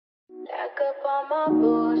up on my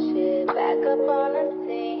bullshit, back up on the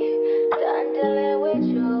scene. Done dealing with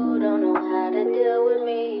you, don't know how to deal with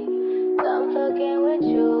me. Done fucking with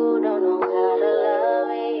you, don't know how to love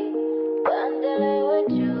me. Done dealing with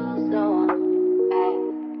you, so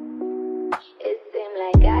it seemed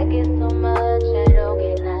like I get so much, I don't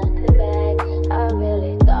get nothing back. I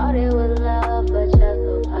really thought it was love, but you're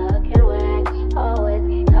so fucking whack. Always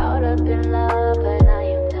get caught up in love, but I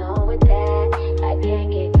am done with that. I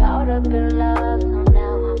can't get caught up in love, so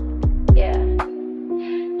now I'm,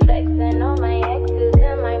 flexing on my exes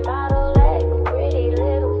and my model legs. Pretty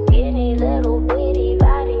little, skinny, little bitty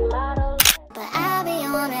body model. But I'll be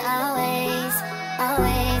on it always,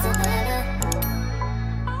 always and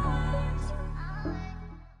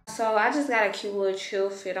So I just got a cute little chill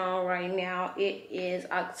fit on right now. It is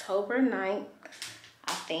October 9th,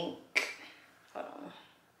 I think. Hold on.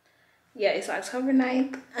 Yeah, it's October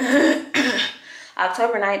 9th.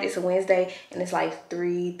 October 9th, it's a Wednesday, and it's like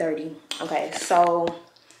 3:30. Okay, so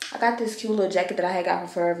I got this cute little jacket that I had got from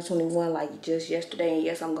Forever 21 like just yesterday. And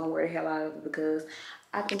yes, I'm gonna wear the hell out of it because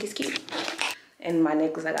I think it's cute. And my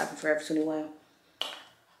necklace I got from Forever 21.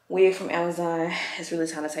 Wig from Amazon. It's really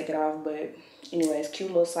time to take it off, but anyways, cute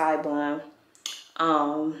little side bun.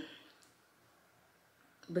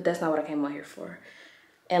 But that's not what I came out here for.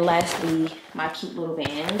 And lastly, my cute little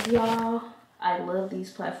Vans, y'all. I love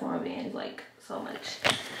these platform Vans like so much.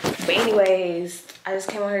 But anyways, I just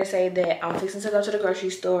came out here to say that I'm fixing to go to the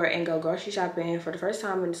grocery store and go grocery shopping for the first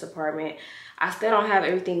time in this apartment. I still don't have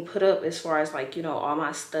everything put up as far as like, you know, all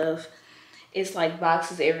my stuff. It's like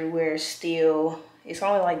boxes everywhere still. It's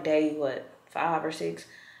only like day, what, 5 or 6.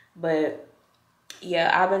 But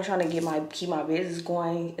yeah, I've been trying to keep my business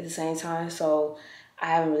going at the same time. So I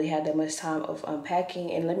haven't really had that much time of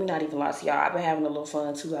unpacking. And let me not even lie to y'all, I've been having a little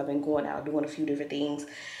fun too. I've been going out doing a few different things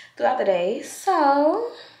throughout the day.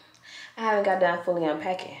 So I haven't got done fully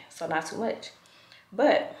unpacking, so not too much.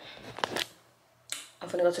 But I'm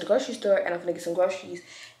gonna go to the grocery store and I'm gonna get some groceries.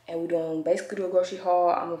 And we're gonna basically do a grocery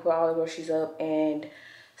haul. I'm gonna put all the groceries up and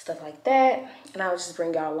stuff like that. And I'll just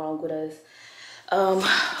bring y'all along with us.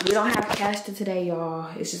 We don't have cash today, y'all.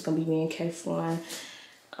 It's just gonna be me and K1.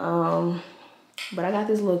 But I got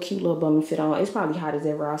this little cute little bummy fit on. It's probably hot as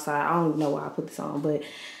ever outside. I don't even know why I put this on, but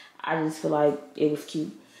I just feel like it was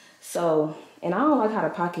cute. So, and I don't like how the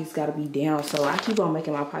pockets gotta be down, so I keep on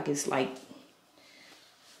making my pockets like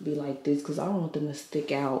be like this because I don't want them to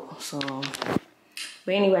stick out. So,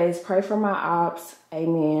 but anyways, pray for my ops.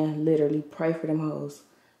 Amen. Literally pray for them hoes,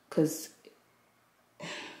 because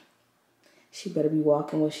she better be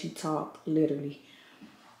walking when she talk, literally.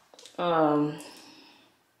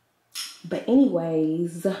 But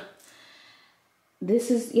anyways,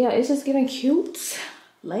 this is, yeah, it's just giving cute,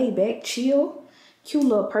 laid back, chill, cute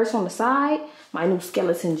little purse on the side, my new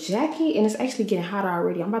skeleton jacket, and it's actually getting hot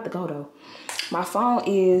already. I'm about to go though. My phone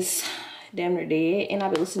is damn near dead, and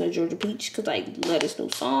I've been listening to Georgia Peach because I love this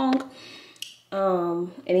new song.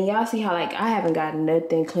 And then y'all see how like I haven't got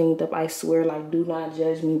nothing cleaned up. I swear, like, do not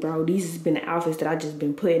judge me, bro. These has been the outfits that I just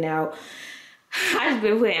been putting out. I just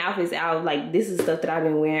been putting outfits out. Like, this is stuff that I've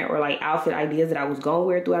been wearing, or like outfit ideas that I was gonna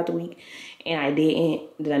wear throughout the week and I didn't,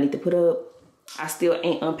 that I need to put up. I still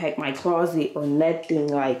ain't unpacked my closet or nothing.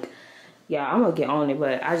 Like, yeah, I'm gonna get on it,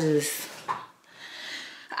 but I just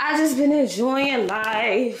been enjoying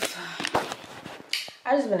life.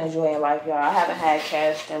 I just been enjoying life, y'all. I haven't had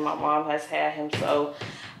cash and my mom has had him, so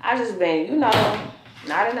I just been, you know,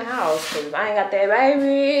 not in the house, because if I ain't got that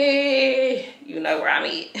baby, you know where I'm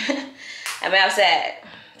at. I'm outside.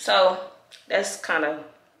 So that's kind of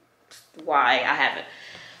why I haven't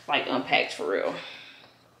like unpacked for real.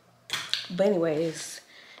 But anyways,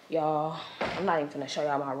 y'all, I'm not even gonna show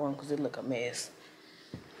y'all my room because it look a mess.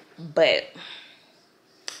 But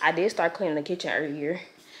I did start cleaning the kitchen earlier.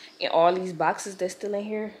 And all these boxes that's still in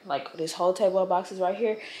here, like this whole table of boxes right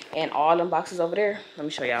here, and all them boxes over there. Let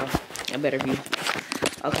me show y'all a better view.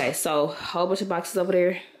 Okay, so whole bunch of boxes over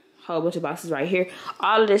there, whole bunch of boxes right here.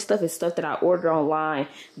 All of this stuff is stuff that I ordered online.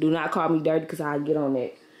 Do not call me dirty because I get on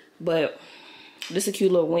it. But this is a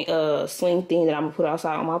cute little swing thing that I'm gonna put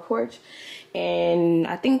outside on my porch. And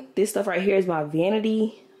I think this stuff right here is my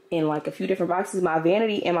vanity in like a few different boxes. My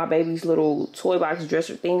vanity and my baby's little toy box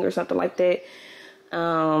dresser thing or something like that.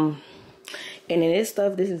 And then this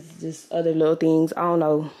stuff, this is just other little things. I don't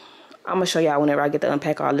know. I'm gonna show y'all whenever I get to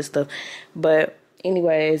unpack all this stuff. But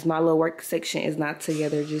anyways, my little work section is not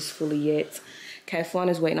together just fully yet. K1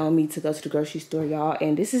 is waiting on me to go to the grocery store, y'all.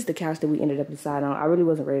 And this is the couch that we ended up deciding on. I really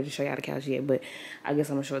wasn't ready to show y'all the couch yet, but I guess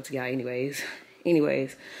I'm gonna show it to y'all anyways.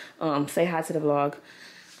 Say hi to the vlog.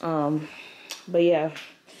 But yeah.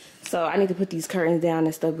 So I need to put these curtains down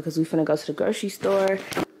and stuff because we finna go to the grocery store.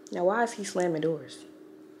 Now, why is he slamming doors?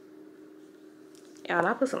 And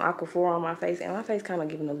I put some Aquaphor on my face, and my face kind of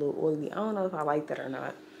getting a little oily. I don't know if I like that or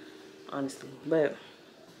not, honestly. But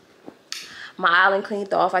my island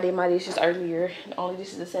cleaned off. I did my dishes earlier. The only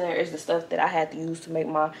dishes that's in there is the stuff that I had to use to make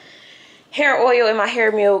my hair oil and my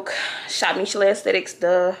hair milk. Shop Neshaley Aesthetics,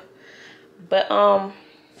 duh. But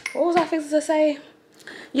what was I fixing to say?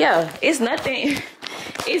 Yeah, it's nothing.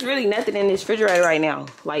 It's really nothing in this refrigerator right now.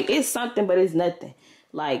 Like, it's something, but it's nothing.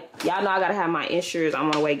 Like, y'all know I gotta have my insurance. I'm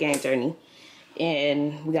on a weight gain journey.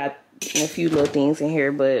 And we got a few little things in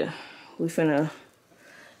here, but we finna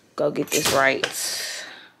go get this right.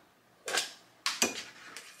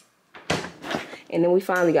 And then we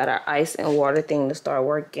finally got our ice and water thing to start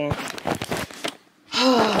working.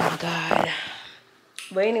 Oh my God.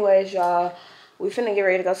 But anyways, y'all, we finna get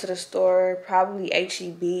ready to go to the store, probably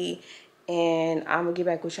H-E-B, and I'm gonna get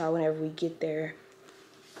back with y'all whenever we get there.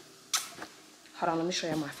 Hold on, let me show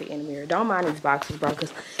y'all my feet in the mirror. Don't mind these boxes, bro,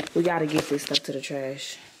 because we gotta get this stuff to the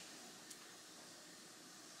trash.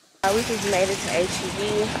 We just made it to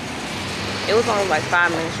H-E-B. It was only like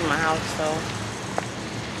 5 minutes from my house, so.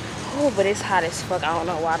 Oh, but it's hot as fuck. I don't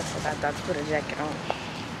know why the fuck I thought to put a jacket on.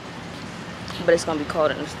 But it's gonna be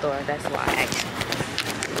cold in the store, that's why actually.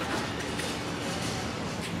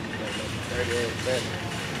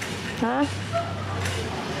 Huh?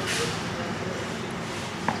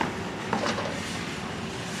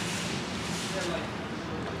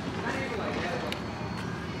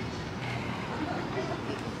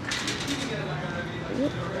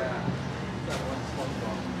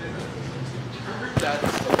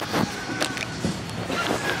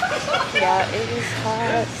 Yeah, it is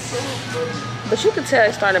hot. But you can tell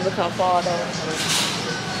it's starting to become fall though.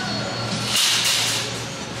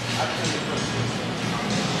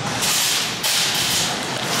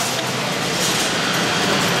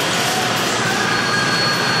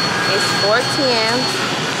 It's 4:10,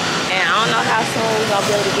 and I don't know how soon we're gonna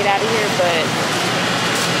be able to get out of here, but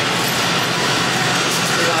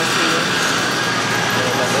we're gonna see.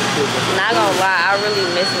 Not gonna lie, I really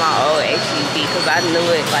miss my old H-E-B because I knew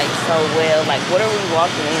it like so well. Like, what are we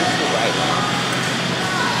walking into right now?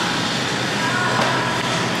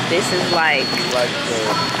 This is like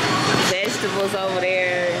vegetables over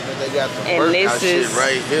there, and they got the and this is shit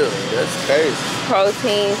right here. That's crazy.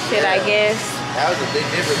 Protein shit, yeah. I guess. That was a big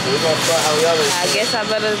difference. We're gonna start how we always. I guess I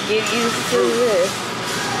better get used to this.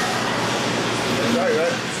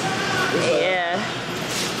 Right? Yeah.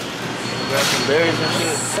 Got some berries and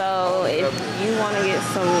shit. So if you want to get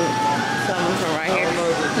something from right here,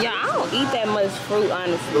 yeah, I don't eat that much fruit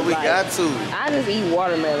honestly. But we like, got to. I just eat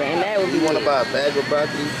watermelon, and that would be. You want to buy a bag of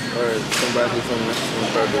broccoli or some broccoli from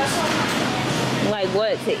Burgers? Like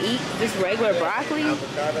what to eat? Just regular broccoli?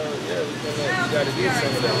 Avocado, yeah. You gotta get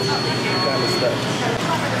some of that kind of stuff.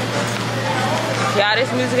 Y'all,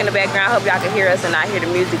 there's music in the background. I hope y'all can hear us and not hear the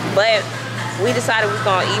music, but we decided we was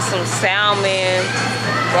gonna eat some salmon,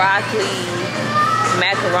 broccoli,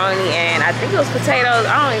 macaroni, and I think it was potatoes.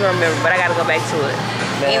 I don't even remember, but I gotta go back to it.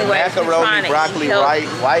 Man, anyway, macaroni, broccoli,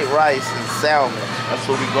 white rice, and salmon. That's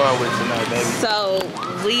what we going with tonight, baby. So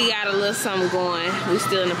we got a little something going. We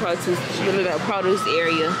still in the produce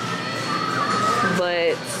area,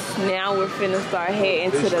 but now we're finna start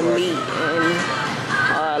heading to the meat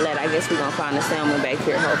and I guess we're gonna find the salmon back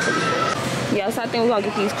here, hopefully. Yes, I think we're gonna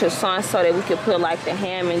get these croissants so that we can put like the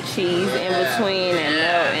ham and cheese in between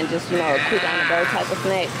and just, you know, a quick on the go type of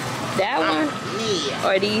snack. That one? Yeah.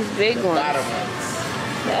 Or these big ones? Bottom ones.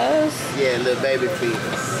 Those? Yeah, little baby feet.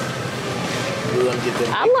 We're gonna get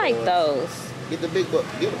them. I like those. Get the big buck.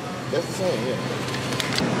 Get them. That's the same, yeah.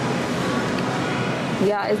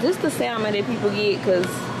 Yeah, is this the salmon that people get? Cause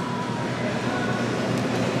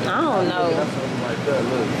I don't know.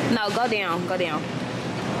 No, go down, go down.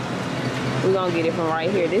 We're gonna get it from right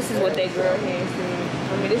here. This is what that girl had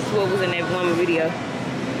said. I mean, this is what was in that woman video.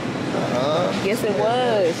 Yes, it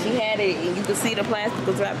was. She had it, and you could see the plastic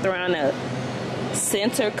was wrapped around the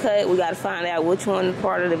center cut. We gotta find out which one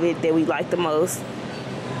part of it that we like the most.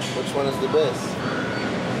 Which one is the best?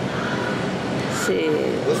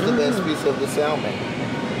 Shit. What's the best piece of the salmon?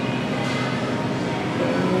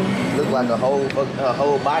 Look like a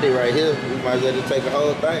whole body right here. We might as well just take the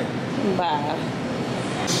whole thing. Bye.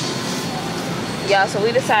 Y'all, so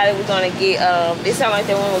we decided we're gonna get this sound like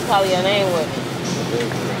that one with Polly your name with.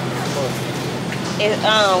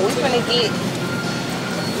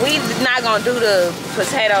 We not gonna do the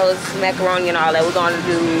potatoes, macaroni and all that. We're gonna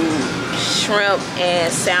do shrimp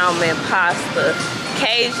and salmon pasta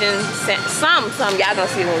occasion, some y'all gonna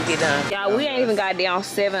see when we get done. Y'all, we ain't even got down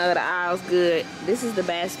 7 of the aisles good. This is the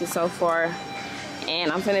basket so far.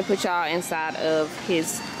 And I'm finna put y'all inside of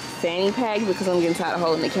his fanny pack because I'm getting tired of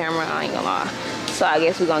holding the camera, I ain't gonna lie. So I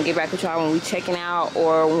guess we're gonna get back with y'all when we checking out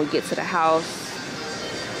or when we get to the house.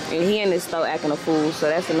 And he in this store acting a fool, so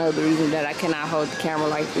that's another reason that I cannot hold the camera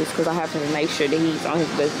like this, because I have to make sure that he's on his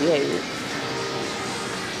best behavior.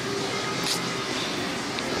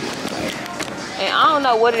 And I don't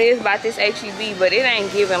know what it is about this HEB, but it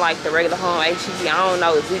ain't giving like the regular home HEB. I don't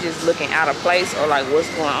know if we just looking out of place or like what's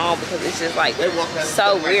going on, because it's just like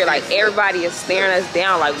so weird. Like everybody is staring us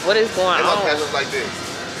down. Like what is going on? Like this.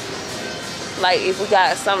 Like if we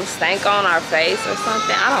got some stank on our face or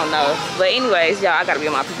something. I don't know. But anyways, y'all, I gotta be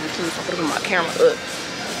on my PPT, so I'm gonna put my camera up.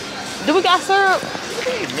 Do we got syrup?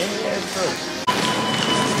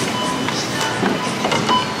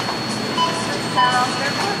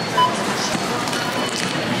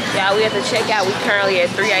 Yeah, we have to check out. We currently at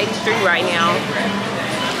 $383 right now.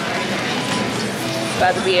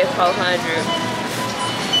 About to be at $400.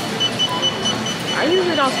 I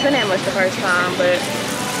usually don't spend that much the first time, but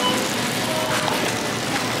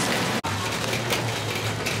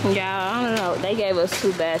yeah, I don't know. They gave us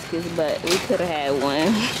 2 baskets, but we could have had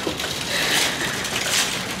one.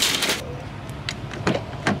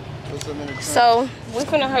 So we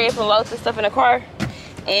finna hurry up and load this stuff in the car,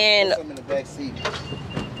 and in the back seat.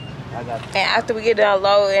 And after we get done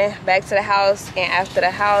loading, back to the house, and after the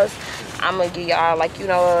house, I'm gonna give y'all like, you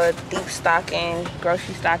know, a deep stocking,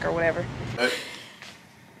 grocery stock or whatever.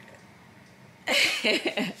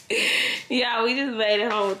 Yeah, we just made it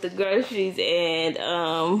home with the groceries, and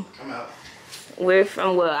I'm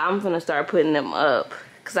gonna start putting them up,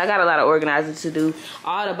 because I got a lot of organizing to do.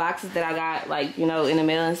 All the boxes that I got, like, you know, in the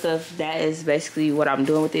mail and stuff, that is basically what I'm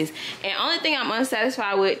doing with this. And only thing I'm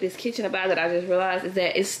unsatisfied with this kitchen about that I just realized is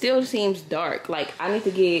that it still seems dark. Like, I need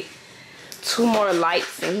to get 2 more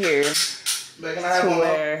lights in here to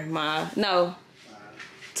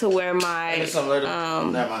where my,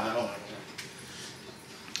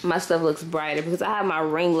 my stuff looks brighter, because I have my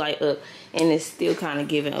ring light up and it's still kind of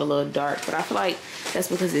giving a little dark. But I feel like that's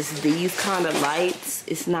because it's these kind of lights.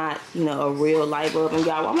 It's not, you know, a real light bulb. And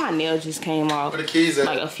y'all, my nail just came off like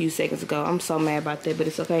a few seconds ago. I'm so mad about that, but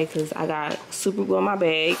it's okay, because I got super glue in my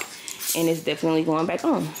bag and it's definitely going back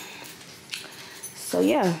on. So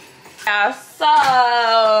yeah. I'm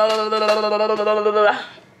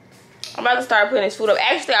about to start putting his food up.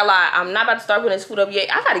 Actually, I lied. I'm not about to start putting his food up yet.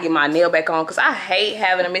 I gotta get my nail back on, because I hate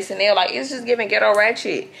having a missing nail. Like, it's just giving ghetto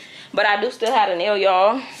ratchet. But I do still have a nail,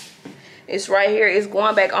 y'all. It's right here. It's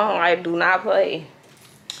going back on. I do not play.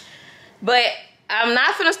 But I'm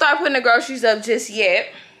not finna start putting the groceries up just yet.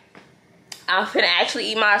 I'm finna actually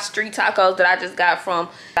eat my street tacos that I just got from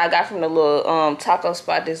the little taco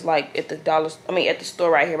spot that's like at the at the store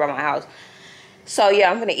right here by my house. So yeah,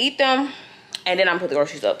 I'm gonna eat them, and then I'm put the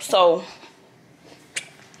groceries up. So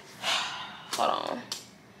hold on.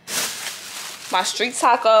 My street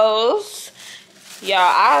tacos. Y'all,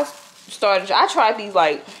 I tried these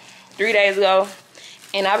like 3 days ago,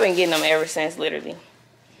 and I've been getting them ever since, literally.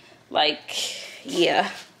 Like,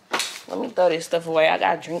 yeah. Let me throw this stuff away. I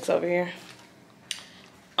got drinks over here.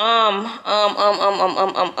 I'm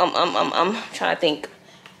trying to think.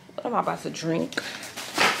 What am I about to drink?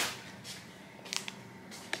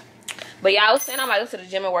 But y'all, I was saying I'm about to go to the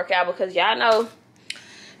gym and work out, because y'all know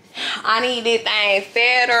I need this thing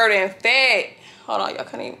fatter than fat. Hold on, y'all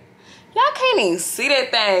can't even see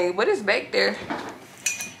that thing, but it's back there.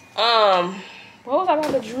 What was I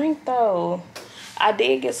about to drink though? I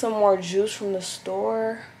did get some more juice from the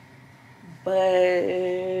store,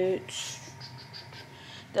 but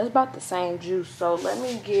that's about the same juice. So let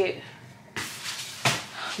me get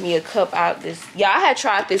me a cup out this. Yeah, I had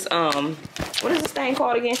tried this what is this thing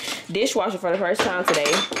called again? Dishwasher for the first time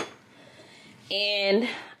today, and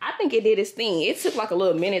I think it did its thing. It took like a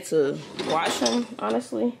little minute to wash them,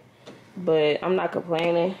 honestly, but I'm not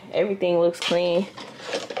complaining. Everything looks clean,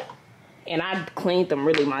 and I cleaned them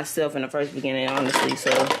really myself in the first beginning, honestly.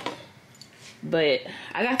 So, but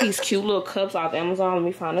I got these cute little cups off Amazon. Let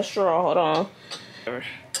me find a straw. Hold on.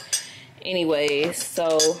 Anyways,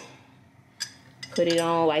 so put it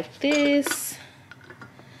on like this,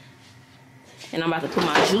 and I'm about to put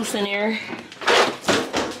my juice in there.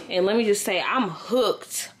 And let me just say, I'm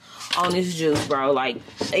hooked on this juice, bro. Like,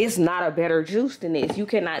 it's not a better juice than this. You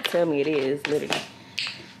cannot tell me it is, literally.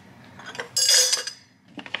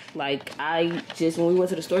 Like, when we went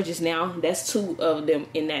to the store just now, that's 2 of them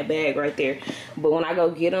in that bag right there. But when I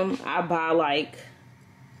go get them, I buy like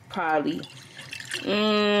probably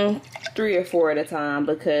 3 or 4 at a time,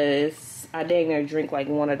 because I dang near drink like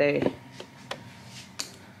one a day.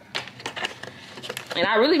 And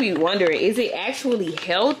I really be wondering, is it actually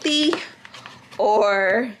healthy?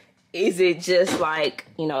 Or is it just like,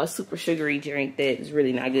 you know, a super sugary drink that is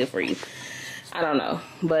really not good for you? I don't know.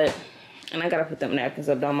 But, and I gotta put them napkins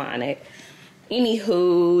up, don't mind it.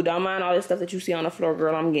 Anywho, don't mind all this stuff that you see on the floor,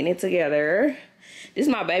 girl. I'm getting it together. This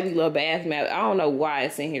is my baby little bath mat. I don't know why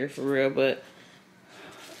it's in here for real, but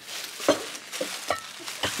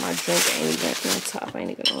my drink ain't even on top,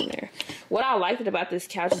 ain't even on there. What I liked about this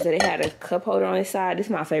couch is that it had a cup holder on its side. This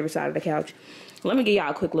is my favorite side of the couch. Let me give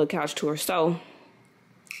y'all a quick little couch tour. So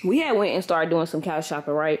we had went and started doing some couch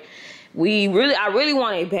shopping, right? I really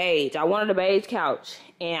wanted beige. I wanted a beige couch,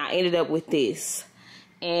 and I ended up with this.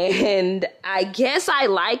 And I guess I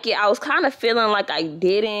like it. I was kind of feeling like I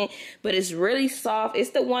didn't, but it's really soft.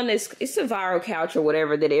 It's the one it's a viral couch or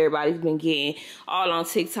whatever that everybody's been getting all on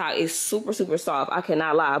TikTok. It's super, super soft. I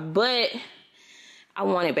cannot lie, but I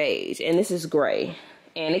wanted beige, and this is gray.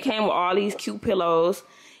 And it came with all these cute pillows.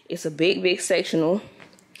 It's a big, big sectional.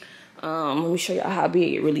 Let me show y'all how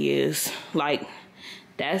big it really is. Like,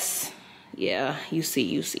 that's, yeah, you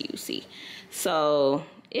see. So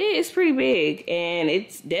it's pretty big, and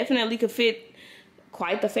it's definitely could fit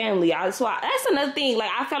quite the family. So that's another thing. Like,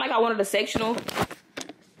 I felt like I wanted a sectional.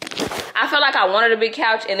 I felt like I wanted a big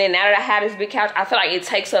couch, and then now that I have this big couch, I feel like it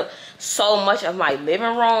takes up so much of my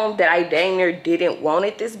living room that I dang near didn't want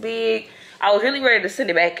it this big. I was really ready to send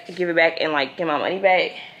it back, give it back, and like get my money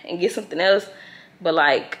back and get something else. But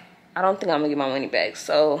like, I don't think I'm gonna get my money back,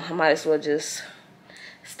 so I might as well just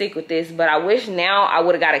stick with this. But I wish now I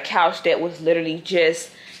would have got a couch that was literally just,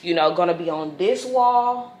 you know, gonna be on this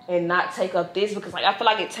wall and not take up this, because like I feel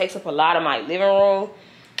like it takes up a lot of my living room.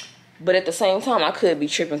 But at the same time, I could be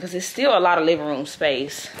tripping because it's still a lot of living room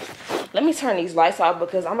space. Let me turn these lights off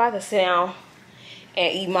because I'm about to sit down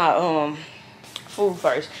and eat my food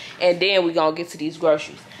first, and then we're gonna get to these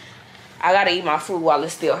groceries. I gotta eat my food while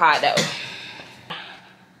it's still hot though.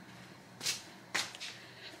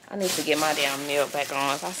 I need to get my damn nail back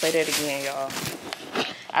on. If I say that again, y'all.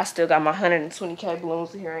 I still got my 120K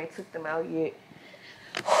balloons in here. I ain't took them out yet.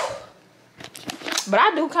 But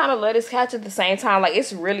I do kind of love this couch at the same time. Like,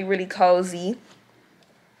 it's really, really cozy.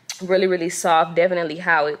 Really, really soft. Definitely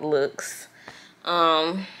how it looks.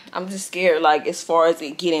 I'm just scared, like, as far as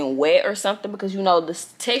it getting wet or something, because, you know, the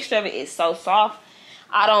texture of it is so soft.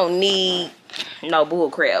 I don't need no bull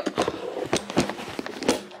crap.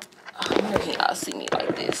 Where can y'all see me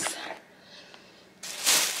like this?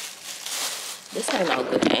 This ain't no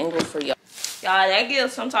good angle for y'all. Y'all, that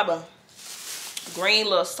gives some type of green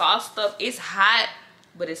little sauce stuff. It's hot,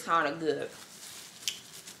 but it's kind of good.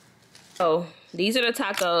 So these are the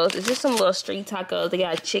tacos. It's just some little street tacos. They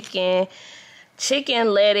got chicken,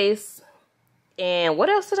 lettuce, and what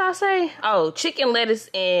else did I say? Oh, chicken, lettuce,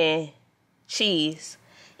 and cheese.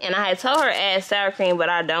 And I had told her to add sour cream, but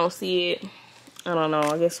I don't see it. I don't know.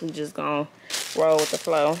 I guess we just gonna roll with the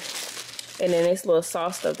flow. And then this little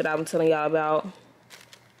sauce stuff that I've been telling y'all about.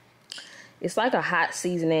 It's like a hot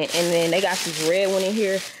seasoning. And then they got this red one in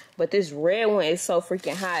here. But this red one is so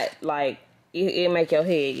freaking hot. Like, it make your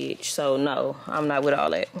head itch. So, no. I'm not with all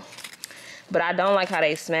that. But I don't like how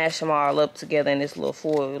they smash them all up together in this little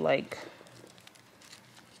foil. Like,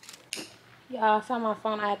 y'all, I found my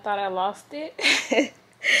phone. I thought I lost it.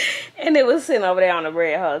 And it was sitting over there on the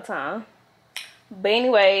bread the whole time. But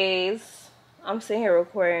anyways, I'm sitting here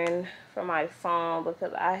recording from my phone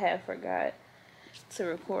because I have forgot to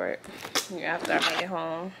record after I make it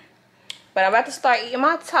home. But I'm about to start eating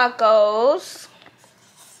my tacos.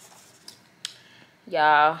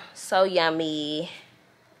 Y'all, so yummy.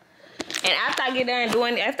 And after I get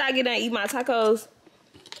done eating my tacos,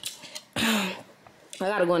 I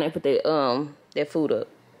gotta go in there and put that food up.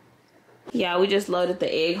 Yeah, we just loaded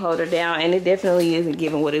the egg holder down, and it definitely isn't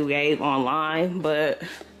giving what it gave online, but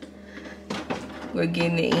we're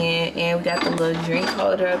getting it in. And we got the little drink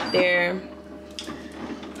holder up there.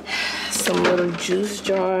 Some little juice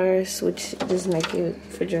jars, which just make the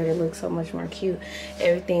refrigerator look so much more cute.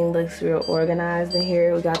 Everything looks real organized in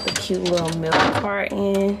here. We got the cute little milk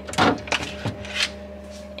carton.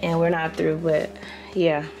 And we're not through, but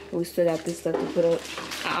yeah, we still got this stuff to put up.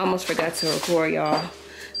 I almost forgot to record, y'all.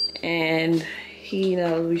 And he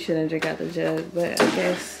knows we shouldn't drink out the jug, but I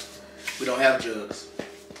guess we don't have jugs.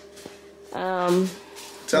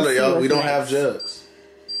 Tell her, y'all, we don't have jugs.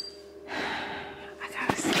 I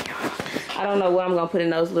gotta see, y'all. I don't know what I'm gonna put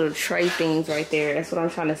in those little tray things right there. That's what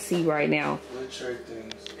I'm trying to see right now. What tray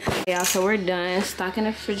things? Yeah, so we're done stocking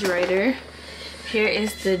the refrigerator. Here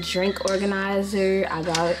is the drink organizer. I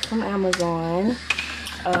got it from Amazon.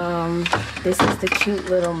 This is the cute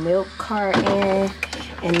little milk carton.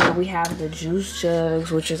 And then we have the juice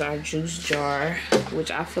jugs, which is our juice jar,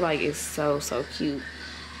 which I feel like is so cute.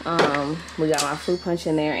 We got my fruit punch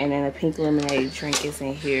in there, and then a pink lemonade drink is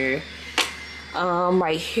in here.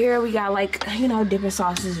 Right here we got, like, you know, dipping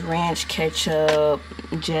sauces, ranch, ketchup,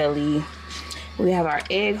 jelly. We have our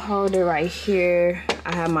egg holder right here.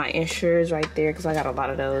 I have my Ensures right there because I got a lot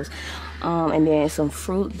of those. And then some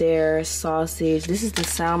fruit there, sausage. This is the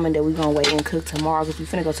salmon that we're gonna wait and cook tomorrow because we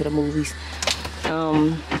finna go to the movies.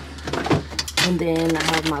 And then I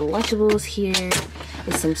have my Lunchables here.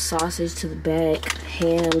 It's some sausage to the back,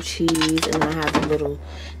 ham, cheese, and then I have the little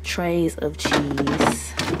trays of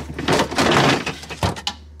cheese.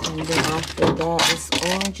 And then after that, it's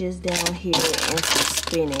oranges down here and some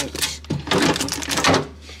spinach.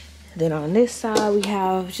 Then on this side, we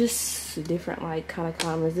have just different, like, kind of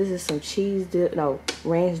condiments. This is some cheese dip, no,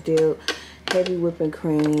 ranch dip, heavy whipping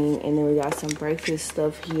cream, and then we got some breakfast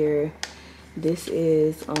stuff here. This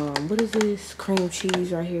is, what is this? Cream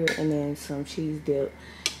cheese right here, and then some cheese dip.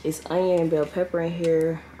 It's onion and bell pepper in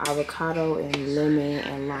here, avocado and lemon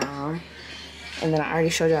and lime. And then I already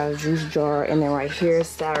showed y'all the juice jar. And then right here is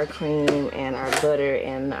sour cream and our butter.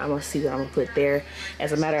 And I'm gonna see what I'm gonna put there.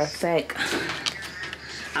 As a matter of fact,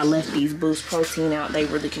 I left these Boost protein out. They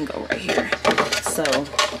really can go right here. So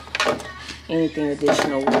anything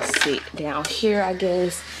additional will sit down here, I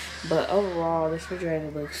guess. But overall, this refrigerator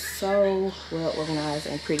looks so well organized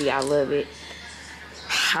and pretty. I love it.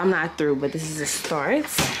 I'm not through, but this is a start.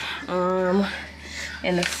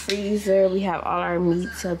 In the freezer, we have all our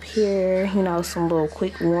meats up here. You know, some little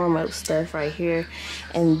quick warm-up stuff right here.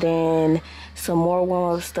 And then some more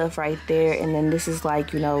warm-up stuff right there. And then this is,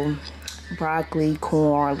 like, you know, broccoli,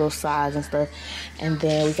 corn, little sides and stuff. And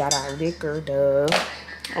then we got our liquor, duh.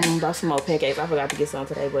 I'm about some more pancakes. I forgot to get some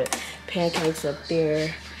today, but pancakes up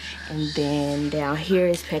there. And then down here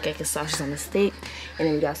is pancake and sausage on the stick. And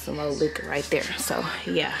then we got some more liquor right there. So,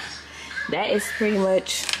 yeah. That is pretty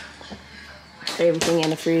much everything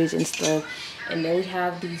in the fridge and stuff. And then we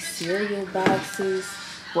have these cereal boxes.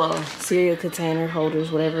 Well, cereal container holders,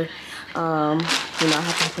 whatever. You know, I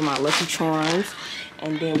have to put my Lucky Charms.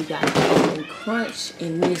 And then we got Captain Crunch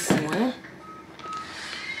in this one.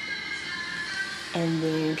 And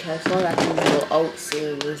then California got these little oat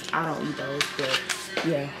cereals. I don't eat those, but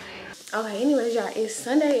yeah. Okay, anyways, y'all, it's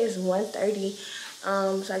Sunday. It's 1:30.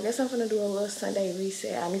 So I guess I'm gonna do a little Sunday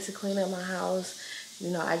reset. I need to clean up my house. You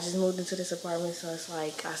know, I just moved into this apartment, so it's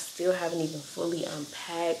like I still haven't even fully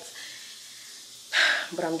unpacked.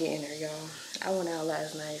 But I'm getting there, y'all. I went out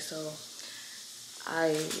last night, so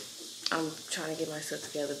I'm trying to get myself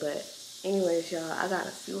together. But anyways, y'all, I got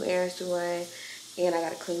a few errands to run, and I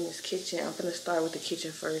gotta clean this kitchen. I'm gonna start with the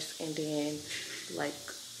kitchen first, and then like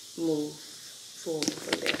move forward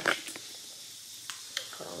from there.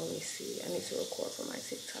 Hold on, let me see. I need to record for my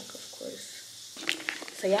TikTok, of course.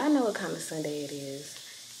 So y'all know what kind of Sunday it is.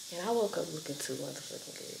 And I woke up looking too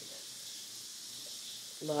motherfucking good.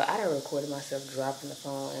 Lord, I done recorded myself dropping the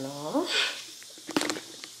phone and all.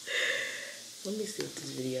 Let me see if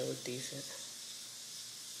this video was decent.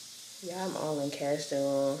 Yeah, I'm all in casting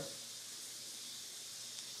room.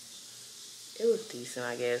 It was decent,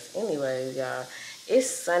 I guess. Anyways, y'all, it's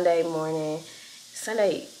Sunday morning.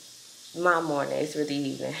 Sunday, my morning. It's really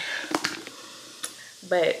evening.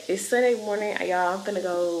 But it's Sunday morning, y'all. I'm finna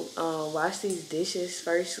go wash these dishes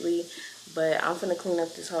firstly. But I'm finna clean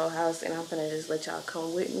up this whole house, and I'm finna just let y'all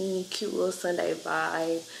come with me. Cute little Sunday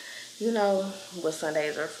vibe. You know what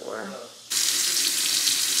Sundays are for.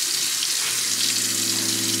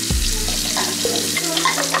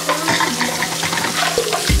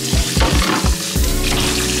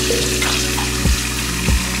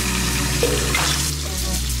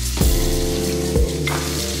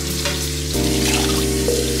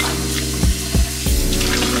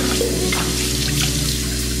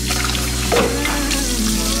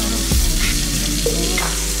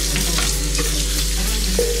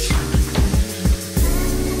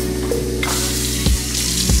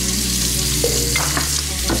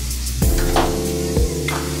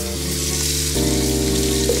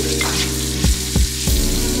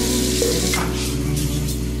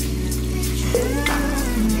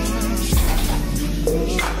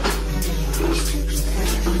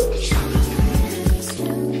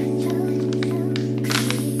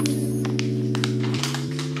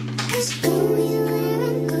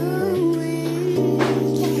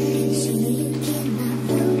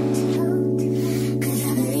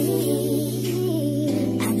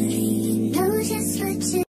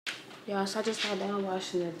 So I just got down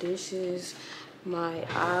washing the dishes. My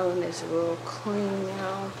island is real clean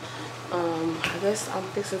now. I guess I'm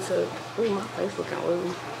fixing to, ooh, my face looking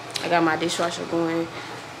oily. I got my dishwasher going.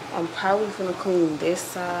 I'm probably gonna clean this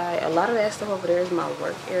side. A lot of that stuff over there is my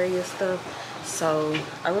work area stuff. So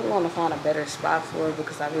I really want to find a better spot for it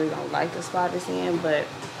because I really don't like the spot it's in. But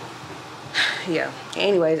yeah.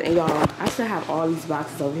 Anyways, and y'all, I still have all these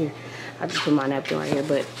boxes over here. I just put my napkin right here,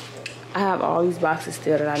 but I have all these boxes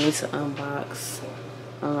still that I need to unbox.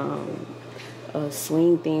 A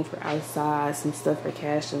swing thing for outside, some stuff for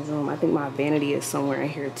Cashton's room. I think my vanity is somewhere in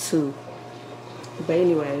here too. But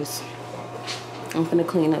anyways, I'm gonna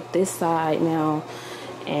clean up this side now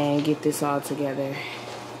and get this all together.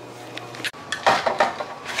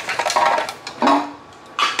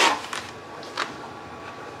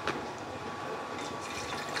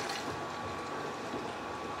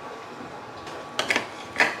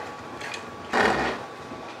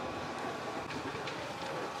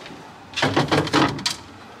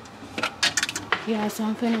 Yeah, so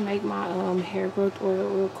I'm gonna make my hair growth oil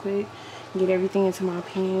real quick, get everything into my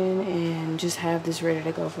pan, and just have this ready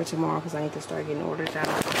to go for tomorrow because I need to start getting orders out.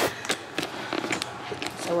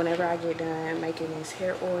 So whenever I get done making this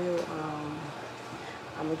hair oil,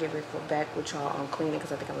 I'm gonna get back with y'all on cleaning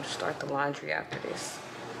because I think I'm gonna start the laundry after this.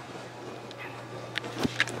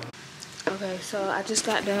 Okay, so I just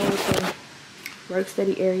got done with the work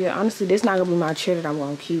study area. Honestly, this is not gonna be my chair that I'm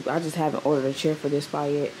gonna keep. I just haven't ordered a chair for this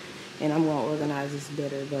spot yet. And I'm gonna organize this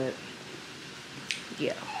better, but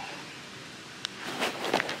yeah.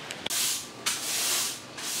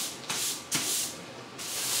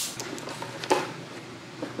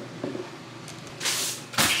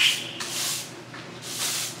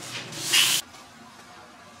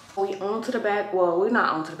 We on to the back, well, we're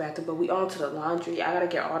not on to the bathroom, but we on to the laundry. I gotta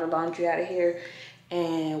get all the laundry out of here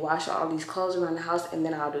and wash all these clothes around the house, and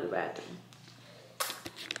then I'll do the bathroom.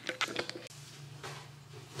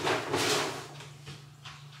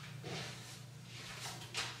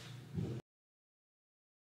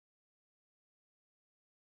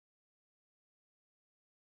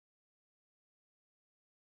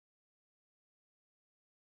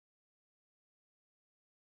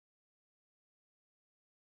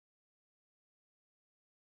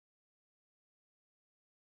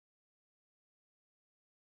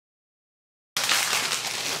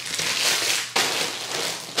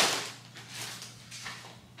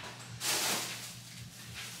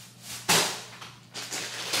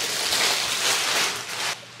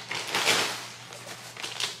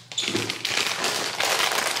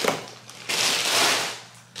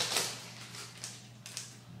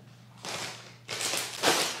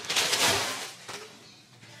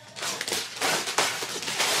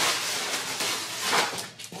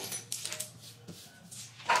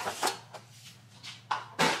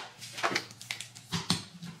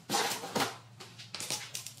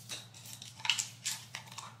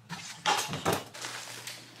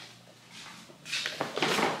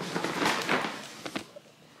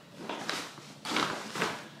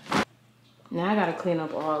 Now I gotta clean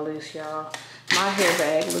up all this, y'all. My hair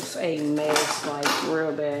bag looks a mess, like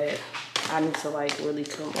real bad. I need to like really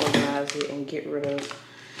come organize it and get rid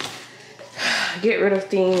of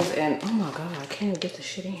things. And oh my god, I can't even get the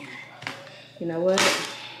shit in here. You know what?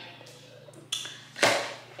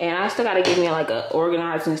 And I still gotta get me like a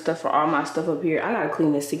organizing stuff for all my stuff up here. I gotta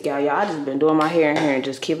clean this sink out, y'all. I just been doing my hair in here and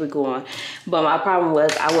just keep it going. But my problem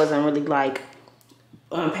was I wasn't really like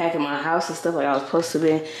unpacking my house and stuff like I was supposed to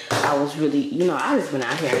be. I was really, you know, I just been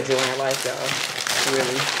out here enjoying life, y'all.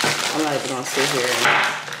 Really. I'm not even gonna sit here and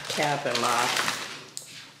cap and lie.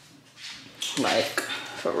 Like,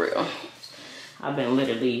 for real. I've been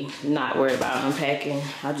literally not worried about unpacking.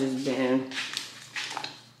 I just been,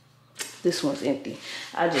 this one's empty.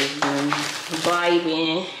 I just been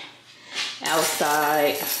vibing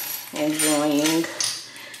outside, enjoying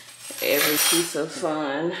every piece of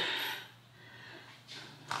fun.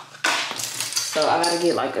 So I gotta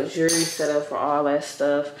get like a jury set up for all that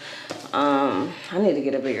stuff. I need to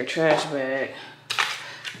get a bigger trash bag.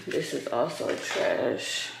 This is also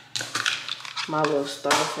trash. My little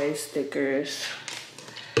Starface stickers.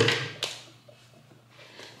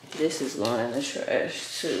 This is going in the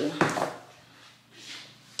trash too.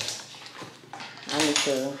 I need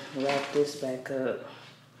to wrap this back up.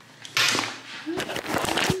 Yo,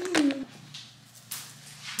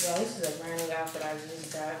 this is a brand new outfit I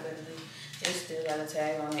just got, literally. It still got a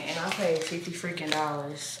tag on it, and I paid $50 freaking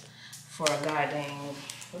for a goddamn,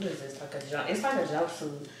 what is this, like a jump, it's like a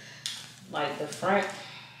jumpsuit. Like the front,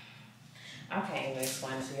 I can't even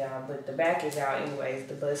explain it to y'all, but the back is out anyways,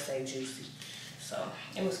 the butt stay juicy. So,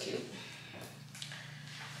 it was cute.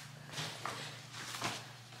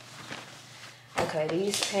 Okay,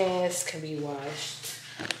 these pants can be washed.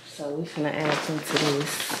 So we're gonna add some to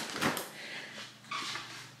this.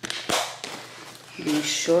 These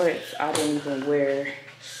shorts I didn't even wear,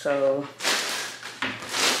 so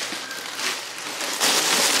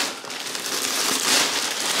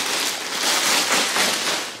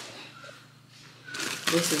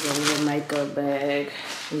this is a little makeup bag.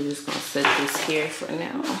 I'm just gonna set this here for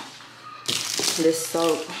now. This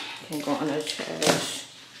soap can go in the trash.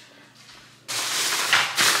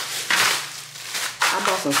 I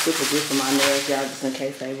bought some super glue for my nails, y'all, just in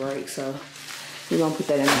case they break. So we're gonna put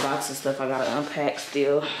that in the box and stuff I gotta unpack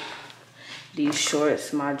still. These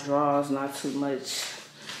shorts, my drawers, not too much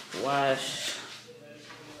wash.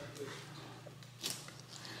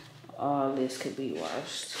 All this could be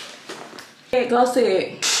washed. Hey, go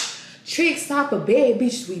said, tricks top of bad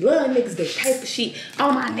bitches. We love niggas that pay for shit.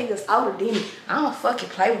 All my niggas older than me. I don't fucking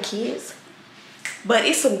play with kids. But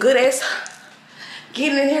it's some good ass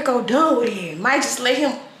getting in here, go done with it. Might just let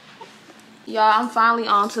him. Y'all, I'm finally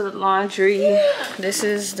on to the laundry. This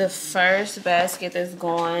is the first basket that's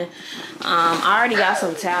going. I already got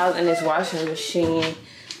some towels in this washing machine.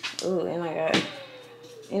 Ooh, and I got,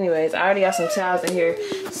 anyways, I already got some towels in here.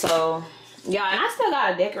 So, y'all, and I still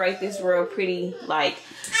gotta decorate this real pretty. Like,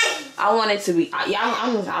 I want it to be, y'all,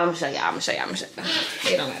 I'm gonna show y'all,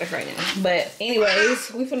 It don't matter right now. But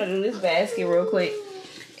anyways, we finna do this basket real quick.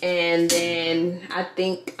 And then I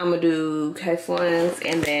think I'm gonna do K-Funs,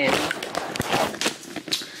 and then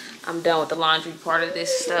I'm done with the laundry part of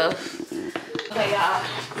this stuff. Okay, y'all,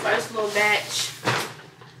 first little batch.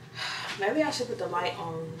 Maybe I should put the light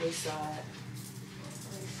on this side.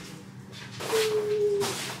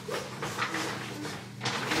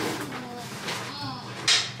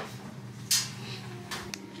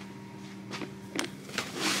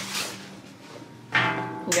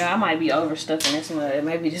 Yeah, I might be overstuffing this one.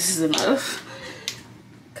 Maybe this is enough.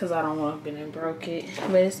 Cause I don't want to bend and broke it.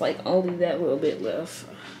 But it's like only that little bit left.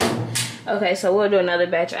 Okay, so we'll do another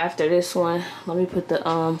batch after this one. Let me put the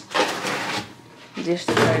dish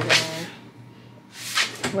detergent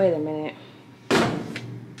in. Wait a minute.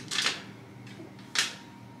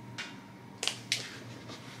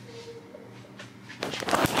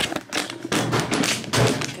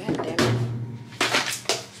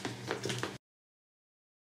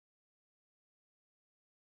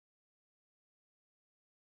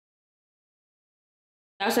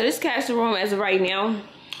 So this casting room as of right now,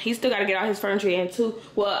 he still got to get all his furniture in too.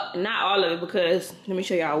 Well, not all of it, because let me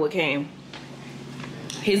show y'all what came.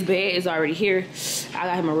 His bed is already here. I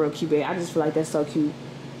got him a real cute bed. I just feel like that's so cute.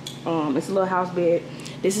 It's a little house bed.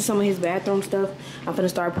 This is some of his bathroom stuff I'm finna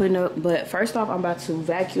start putting up. But first off, I'm about to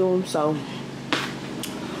vacuum. So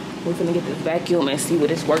we're finna get this vacuum and see what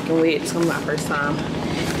it's working with. It's gonna be my first time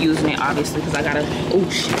using it, obviously, because I gotta, oh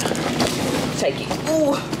shit, take it.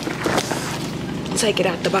 Ooh. Take it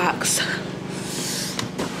out the box.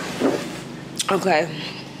 Okay.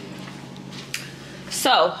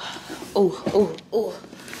 So, so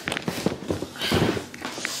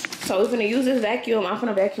we're gonna use this vacuum. I'm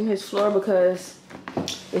gonna vacuum his floor because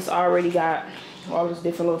it's already got all this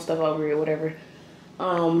different little stuff over here, whatever.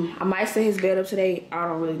 I might set his bed up today. I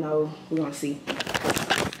don't really know. We're gonna see.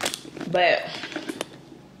 But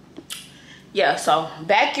yeah, so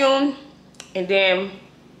vacuum, and then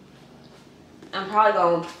I'm probably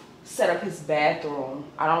gonna set up his bathroom.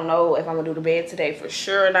 I don't know if I'm gonna do the bed today for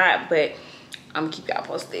sure or not, but I'm gonna keep y'all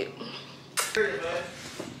posted.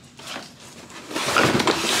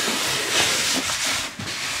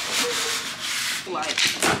 Like,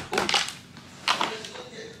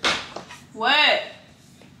 what?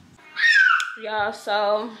 Y'all,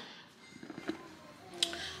 so,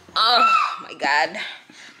 oh my God.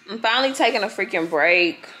 I'm finally taking a freaking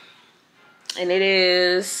break, and it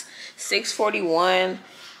is 6:41.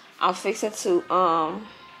 I'm fixing to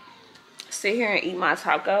sit here and eat my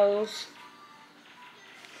tacos.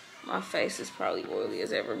 My face is probably oily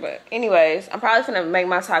as ever, but anyways, I'm probably gonna make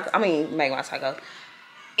my taco.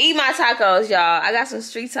 Eat my tacos, y'all. I got some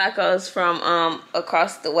street tacos from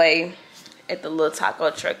across the way at the little taco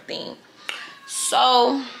truck thing.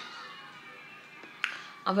 So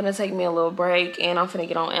I'm gonna take me a little break, and I'm gonna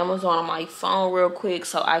get on Amazon on my phone real quick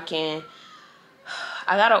so I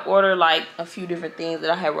gotta order like a few different things that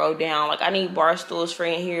I had wrote down. Like, I need bar stools for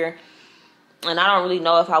in here, and I don't really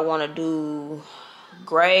know if I want to do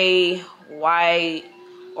gray, white,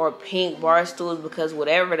 or pink bar stools, because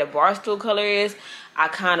whatever the bar stool color is, I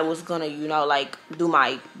kind of was gonna, you know, like do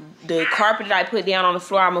the carpet that I put down on the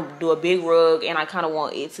floor, I'm gonna do a big rug, and I kind of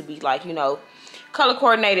want it to be like, you know, color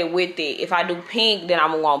coordinated with it. If I do pink, then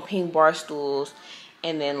I'm gonna want pink bar stools,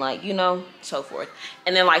 and then like, you know, so forth.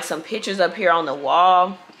 And then like some pictures up here on the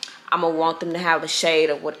wall, I'm gonna want them to have a shade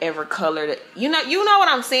of whatever color that, you know what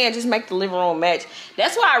I'm saying, just make the living room match.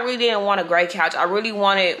 That's why I really didn't want a gray couch. I really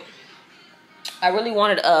wanted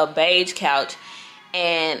a beige couch,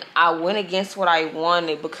 and I went against what I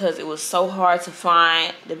wanted because it was so hard to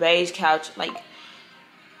find the beige couch like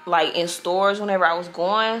in stores whenever I was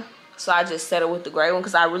going. So I just settled with the gray one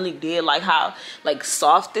because I really did like how like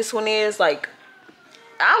soft this one is. Like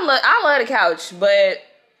I love the couch, but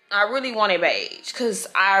I really wanted beige because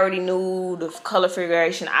I already knew the color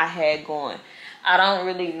figuration I had going. I don't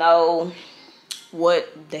really know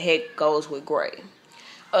what the heck goes with gray,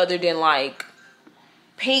 other than like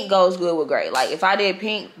pink goes good with gray. Like if I did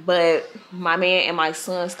pink, but my man and my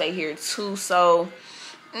son stay here too, so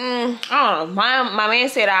I don't know. My man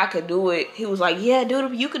said I could do it. He was like, yeah,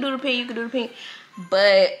 you could do the pink,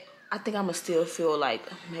 but I think I'm gonna still feel like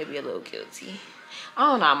maybe a little guilty.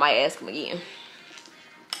 I don't know, I might ask him again.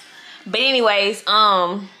 But anyways,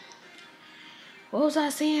 what was I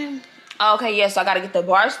saying? Okay, yeah, so I gotta get the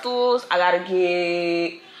bar stools. I gotta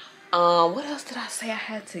get what else did I say I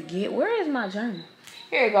had to get? Where is my journal?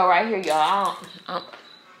 Here you go, right here, y'all.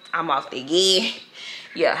 I'm off again.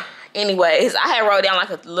 Yeah. Anyways, I had wrote down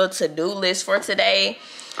like a little to-do list for today.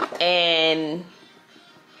 And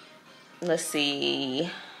let's see.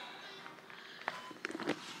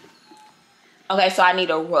 Okay, so I need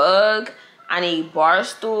a rug. I need bar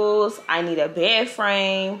stools. I need a bed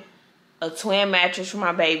frame. A twin mattress for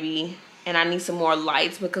my baby. And I need some more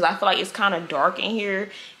lights because I feel like it's kind of dark in here.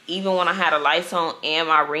 Even when I had the lights on and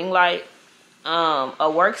my ring light. A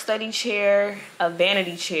work study chair. A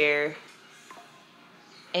vanity chair.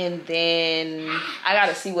 And then I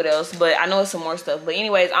gotta see what else, but I know it's some more stuff. But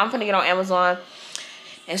anyways, I'm gonna get on Amazon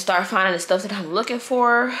and start finding the stuff that I'm looking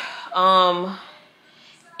for. And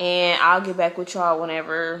I'll get back with y'all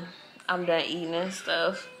whenever I'm done eating and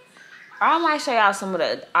stuff. Or I might show y'all some of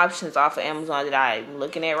the options off of Amazon that I'm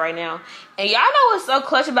looking at right now. And y'all know what's so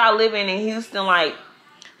clutch about living in Houston? Like,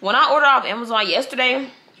 when I ordered off Amazon yesterday,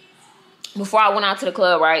 before I went out to the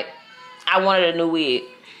club, right, I wanted a new wig.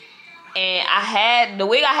 And I had the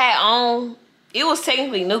wig I had on, it was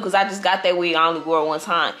technically new because I just got that wig. I only wore it one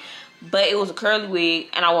time, but it was a curly wig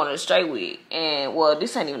and I wanted a straight wig. And well,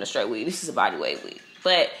 this ain't even a straight wig, this is a body wave wig,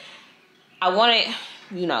 but I wanted,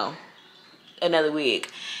 you know, another wig.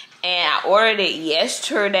 And I ordered it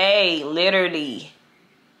yesterday, literally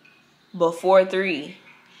before 3,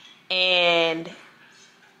 and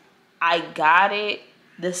I got it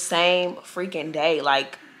the same freaking day.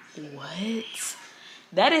 Like, what?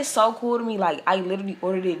 That is so cool to me. Like, I literally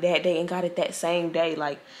ordered it that day and got it that same day.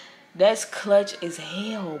 Like, that's clutch as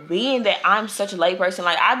hell. Being that I'm such a late person,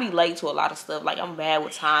 like, I be late to a lot of stuff. Like, I'm bad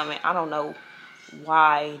with time, and I don't know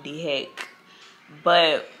why the heck.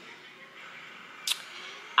 But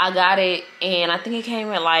I got it, and I think it came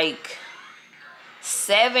at like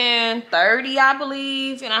 7:30, I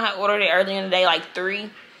believe. And I had ordered it earlier in the day, like 3.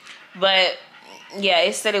 But yeah,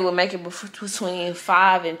 it said it would make it between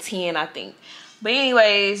 5 and 10, I think. But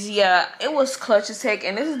anyways, yeah, it was clutch as heck.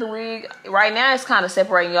 And this is the wig. Right now, it's kind of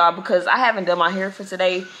separating y'all because I haven't done my hair for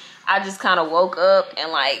today. I just kind of woke up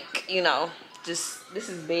and, like, you know, just, this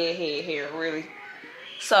is bed head hair, really.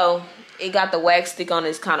 So, it got the wax stick on it.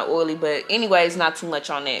 It's kind of oily. But anyways, not too much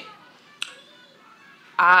on that.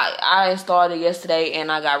 I installed it yesterday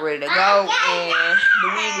and I got ready to go. And the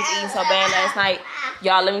wig was eating so bad last night.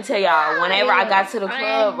 Y'all, let me tell y'all, whenever I got to the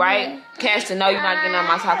club, right? Cash, no, you're not getting on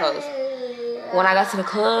my tacos. When I got to the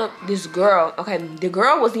club, this girl, okay, the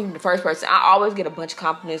girl wasn't even the first person. I always get a bunch of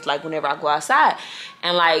compliments, like, whenever I go outside.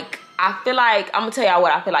 And, like, I feel like, I'm going to tell y'all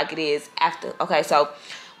what I feel like it is after. Okay, so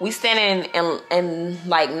we standing in,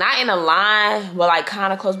 like, not in a line, but, like,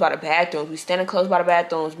 kind of close by the bathrooms. We standing close by the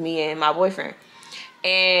bathrooms, me and my boyfriend.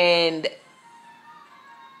 And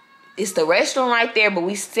it's the restaurant right there, but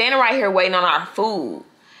we standing right here waiting on our food.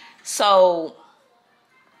 So,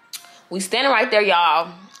 we standing right there,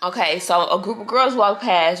 y'all. Okay, so a group of girls walked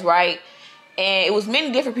past, right? And it was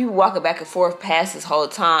many different people walking back and forth past this whole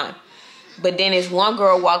time. But then this one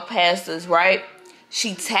girl walked past us, right?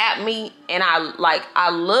 She tapped me and I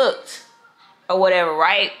looked or whatever,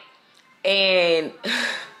 right? And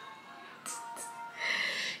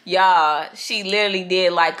y'all, she literally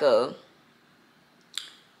did like a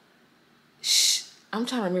I'm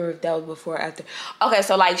trying to remember if that was before or after. Okay,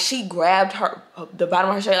 so like she grabbed the bottom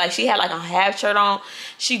of her shirt. Like she had like a half shirt on.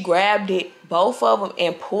 She grabbed it, both of them,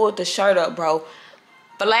 and pulled the shirt up, bro.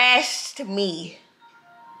 Flashed me.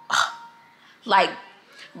 Like,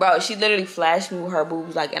 bro, she literally flashed me with her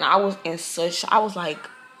boobs. Like, and I was in such, I was like,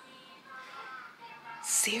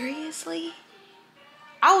 seriously?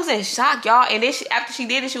 I was in shock, y'all. And then after she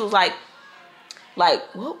did it, she was like,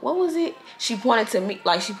 what was it? She pointed to me,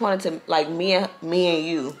 like me and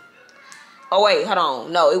you. Oh wait, hold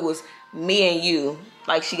on. No, it was me and you.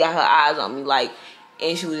 Like she got her eyes on me, like,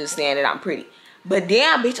 and she was just saying that I'm pretty. But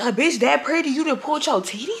damn, bitch, a bitch that pretty, you done pulled your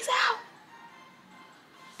titties out?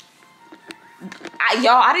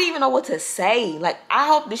 Y'all, I didn't even know what to say. Like, I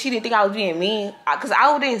hope that she didn't think I was being mean. Because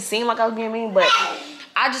I didn't seem like I was being mean. But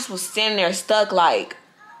I just was standing there stuck. Like,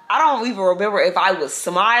 I don't even remember if I was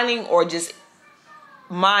smiling or just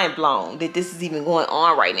mind blown that this is even going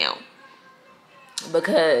on right now.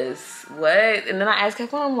 Because, what? And then I asked her,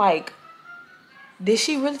 I'm like, did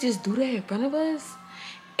she really just do that in front of us?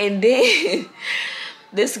 And then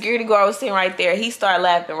the security guard was sitting right there. He started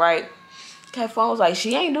laughing, right? Phone was like,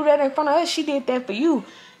 she ain't do that in front of us. She did that for you.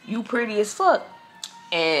 You pretty as fuck.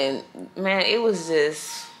 And man, it was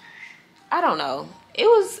just, I don't know. It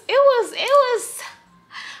was.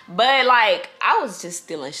 But like, I was just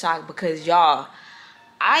still in shock because y'all,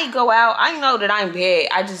 I go out. I know that I'm bad.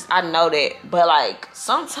 I know that. But like,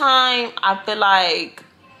 sometimes I feel like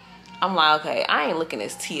I'm like, okay, I ain't looking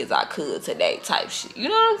as tea as I could today type shit. You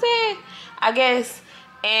know what I'm saying? I guess.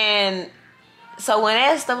 And so when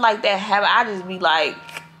that stuff like that happen, I just be like,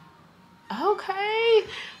 okay.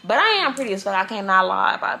 But I am pretty as fuck. I cannot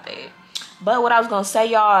lie about that. But what I was going to say,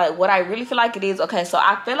 y'all, what I really feel like it is, okay, so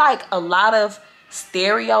I feel like a lot of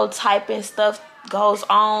stereotyping stuff goes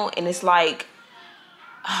on. And it's like,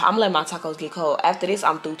 I'm letting my tacos get cold. After this,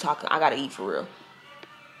 I'm through talking. I got to eat for real.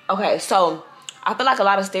 Okay, so I feel like a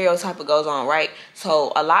lot of stereotyping goes on, right?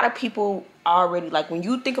 So a lot of people already, like, when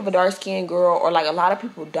you think of a dark-skinned girl, or like a lot of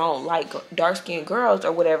people don't like dark-skinned girls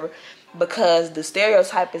or whatever, because the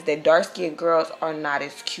stereotype is that dark-skinned girls are not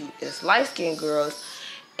as cute as light-skinned girls.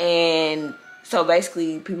 And so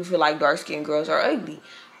basically people feel like dark-skinned girls are ugly,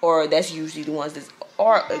 or that's usually the ones that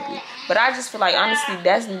are ugly. But I just feel like, honestly,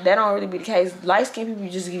 that don't really be the case. Light-skinned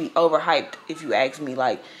people just get overhyped, if you ask me.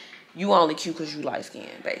 Like, you only cute because you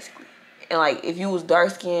light-skinned, basically. And like, if you was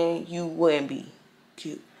dark-skinned, you wouldn't be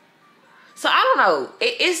cute. So I don't know.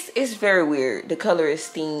 It's very weird. The color is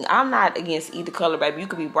sting. I'm not against either color, baby. You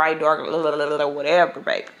could be bright, dark, whatever,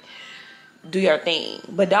 baby. Do your thing,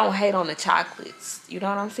 but don't hate on the chocolates. You know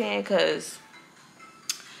what I'm saying? Cause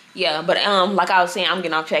yeah, but like I was saying, I'm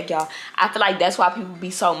getting off track, y'all. I feel like that's why people be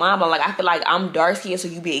so mama. Like, I feel like I'm dark skinned, so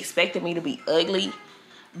you be expecting me to be ugly,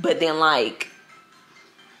 but then like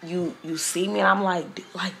you see me and I'm like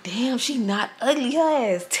damn, she not ugly,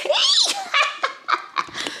 her ass T.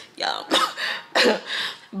 Y'all.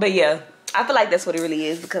 But yeah, I feel like that's what it really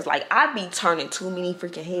is, because like I be turning too many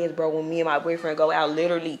freaking heads, bro, when me and my boyfriend go out.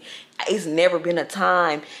 Literally, it's never been a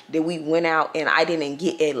time that we went out and I didn't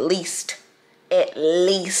get at least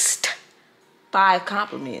 5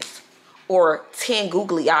 compliments or 10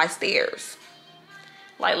 googly eye stares.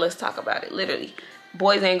 Like, let's talk about it. Literally,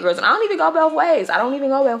 boys and girls. And I don't even go both ways.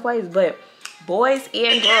 But boys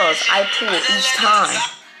and girls, I pull each time.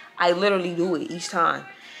 I literally do it each time.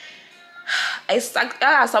 It's like, I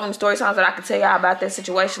got so many story times that I can tell y'all about that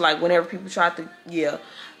situation. Like, whenever people try to, yeah.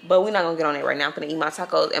 But we're not gonna get on it right now. I'm gonna eat my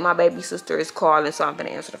tacos, and my baby sister is calling, so I'm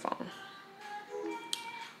gonna answer the phone.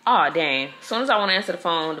 Oh dang! As soon as I want to answer the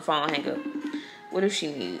phone hang up. What does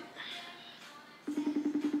she need?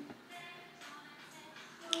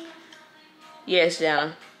 Yes,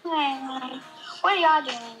 Jana. Hey, what are y'all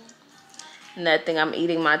doing? Nothing. I'm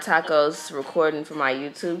eating my tacos, recording for my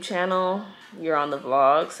YouTube channel. You're on the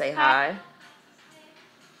vlog. Say hi.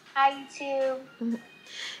 Hi, YouTube.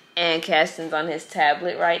 And Caston's on his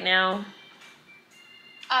tablet right now.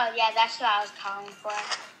 Oh, yeah, that's what I was calling for.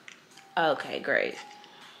 Okay, great.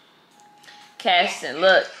 Caston,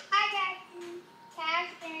 look. Hi,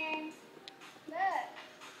 Caston. Look.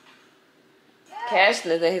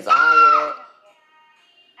 Caston is in his own world.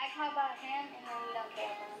 I talk about him, and then you don't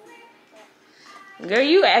care about him. Girl,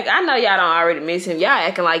 you act. I know y'all don't already miss him. Y'all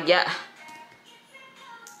acting like y'all.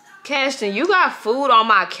 Caston, you got food on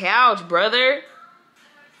my couch, brother.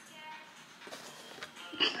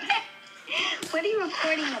 What are you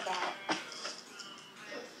recording about?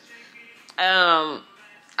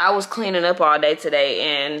 I was cleaning up all day today,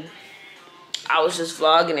 and I was just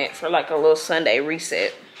vlogging it for like a little Sunday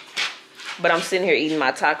reset. But I'm sitting here eating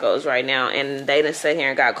my tacos right now, and they done sit here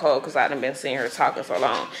and got cold because I done been sitting here talking so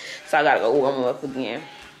long. So I gotta go warm them up again.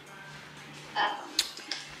 Oh.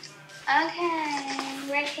 Okay.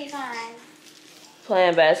 Where's Kayvon?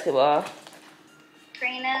 Playing basketball.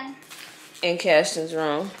 Karina? In Caston's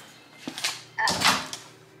room. Oh.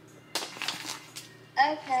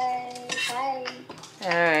 Okay. Bye.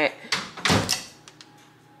 Alright.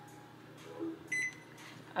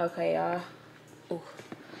 Okay, y'all. Ooh.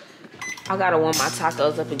 I gotta warm my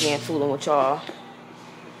tacos up again, fooling with y'all.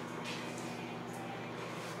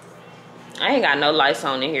 I ain't got no lights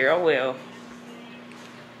on in here. Oh well.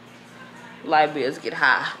 Light bills get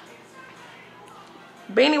high.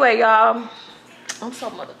 But anyway, y'all, I'm so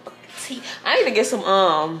motherfucking tea. I need to get some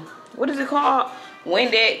what is it called?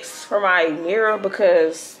 Windex for my mirror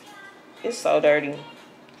because it's so dirty.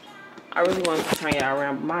 I really want to turn y'all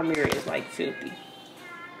around, but my mirror is like filthy.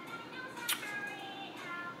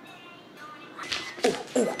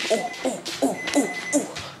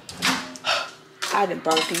 I done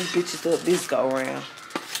burnt these bitches up this go around.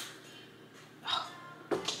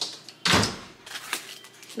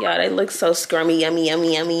 Y'all, they look so scrummy, yummy,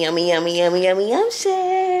 yummy, yummy, yummy, yummy, yummy, yummy,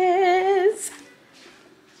 yumptious.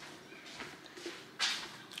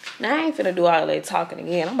 Now I ain't finna do all that talking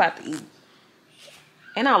again. I'm about to eat.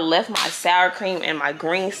 And I left my sour cream and my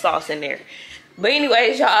green sauce in there. But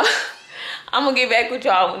anyways, y'all, I'm gonna get back with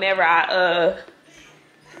y'all whenever I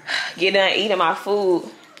get done eating my food.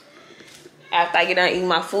 After I get done eating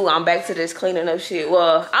my food, I'm back to this cleaning up shit.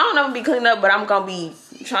 Well, I don't know if I'm be cleaning up, but I'm gonna be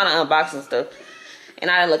trying to unbox and stuff.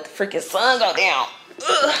 And I done let the freaking sun go down.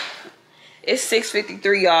 Ugh. It's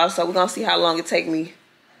 6:53, y'all, so we're gonna see how long it take me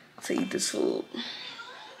to eat this food.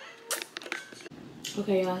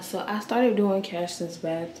 Okay, y'all, so I started doing Cashton's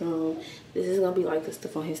bathroom. This is gonna be like the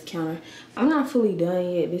stuff on his counter. I'm not fully done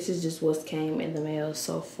yet. This is just what's came in the mail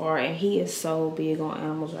so far, and he is so big on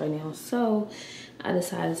animals right now. So I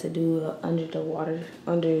decided to do a under the water,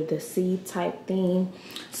 under the sea type thing.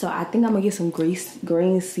 So I think I'm gonna get some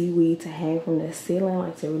green seaweed to hang from the ceiling,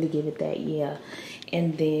 like to really give it that, yeah.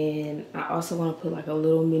 And then I also want to put like a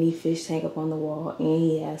little mini fish tank up on the wall, and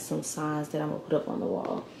he has some signs that I'm gonna put up on the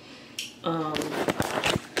wall. I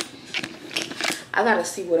gotta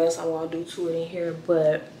see what else I want to do to it in here,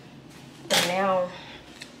 but for now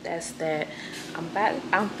that's that.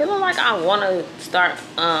 I'm feeling like I want to start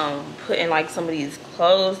putting like some of these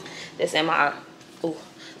clothes that's in my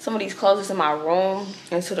some of these clothes that's in my room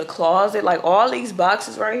into the closet. Like all these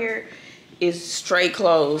boxes right here is straight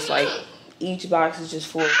clothes. Like each box is just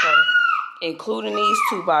full of clothes, including these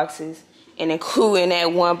 2 boxes and including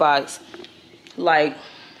that 1 box. Like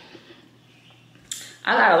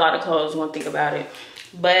I got a lot of clothes, one thing about it.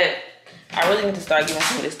 But I really need to start giving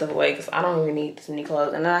some of this stuff away because I don't even need this many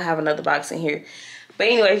clothes. And then I have another box in here. But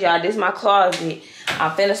anyways, y'all, this is my closet. I'm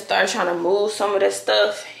finna start trying to move some of this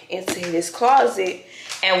stuff into this closet.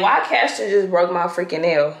 And why Cashton just broke my freaking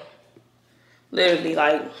nail? Literally,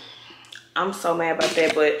 like, I'm so mad about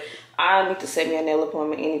that. But I need to set me a nail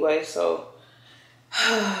appointment anyway, so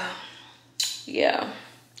yeah.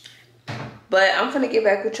 But I'm finna get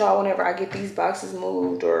back with y'all whenever I get these boxes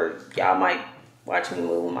moved, or y'all might watch me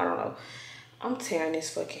move them. I don't know. I'm tearing this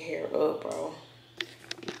fucking hair up, bro.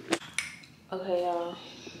 Okay, y'all.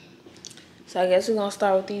 So I guess we're gonna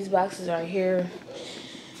start with these boxes right here.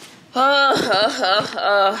 I'm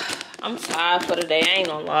tired for the day. I ain't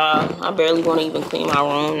gonna lie. I barely wanna even clean my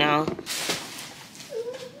room now.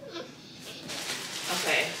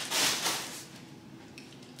 Okay.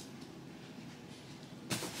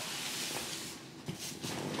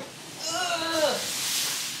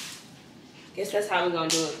 Guess that's how we're gonna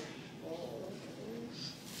do it.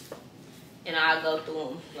 And I'll go through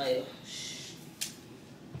them later.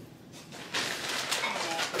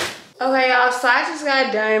 Okay, y'all, so I just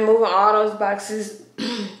got done moving all those boxes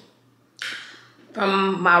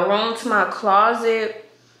from my room to my closet.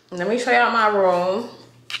 Let me show y'all my room.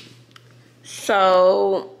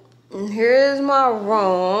 So here's my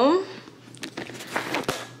room.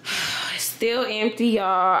 Still empty,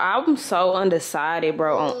 y'all. I'm so undecided,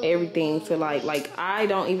 bro, on everything. For like I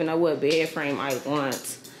don't even know what bed frame I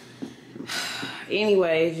want.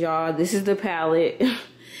 Anyways, y'all, this is the palette.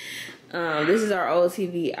 This is our old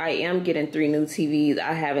TV. I am getting 3 new TVs.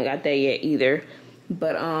 I haven't got that yet either.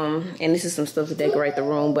 But and this is some stuff to decorate the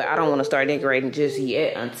room, but I don't want to start decorating just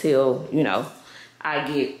yet until, you know, I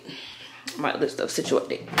get my other stuff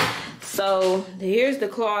situated. So here's the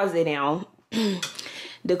closet now.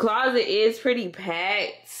 The closet is pretty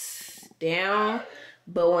packed down,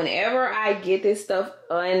 but whenever I get this stuff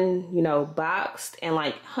boxed and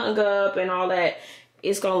like hung up and all that,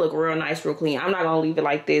 it's gonna look real nice, real clean. I'm not gonna leave it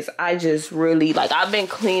like this. I just really, like, I've been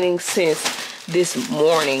cleaning since this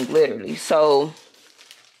morning, literally. So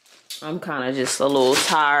I'm kind of just a little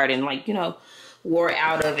tired and, like, you know, wore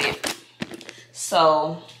out of it.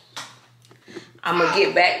 So I'm gonna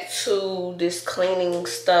get back to this cleaning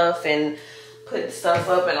stuff and put stuff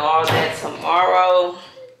up and all that tomorrow.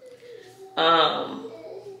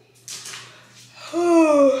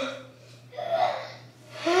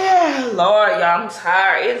 Lord, y'all, I'm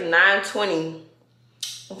tired. It's 9:20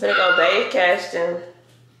 I'm finna go bathe Caston.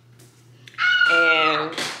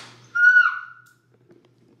 And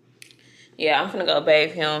yeah, I'm finna go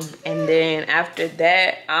bathe him. And then after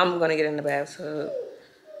that, I'm gonna get in the bathtub.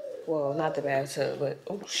 Well, not the bathtub, but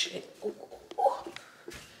oh shit. Ooh, ooh.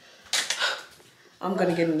 I'm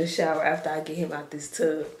gonna get in the shower after I get him out this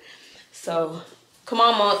tub. So, come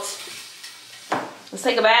on, Monts. Let's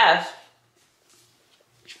take a bath.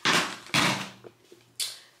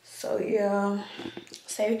 So, yeah.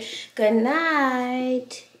 Say good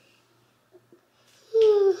night.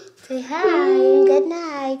 Say hi and good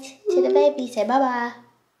night to the baby. Say bye-bye.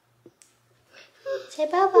 Say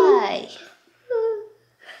bye-bye.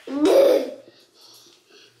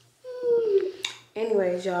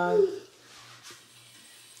 Anyways, y'all.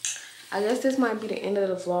 I guess this might be the end of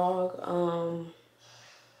the vlog.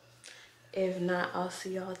 If not, I'll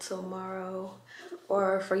see y'all tomorrow.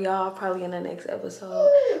 Or for y'all, probably in the next episode.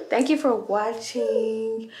 Thank you for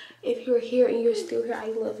watching. If you're here and you're still here, I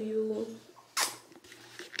love you.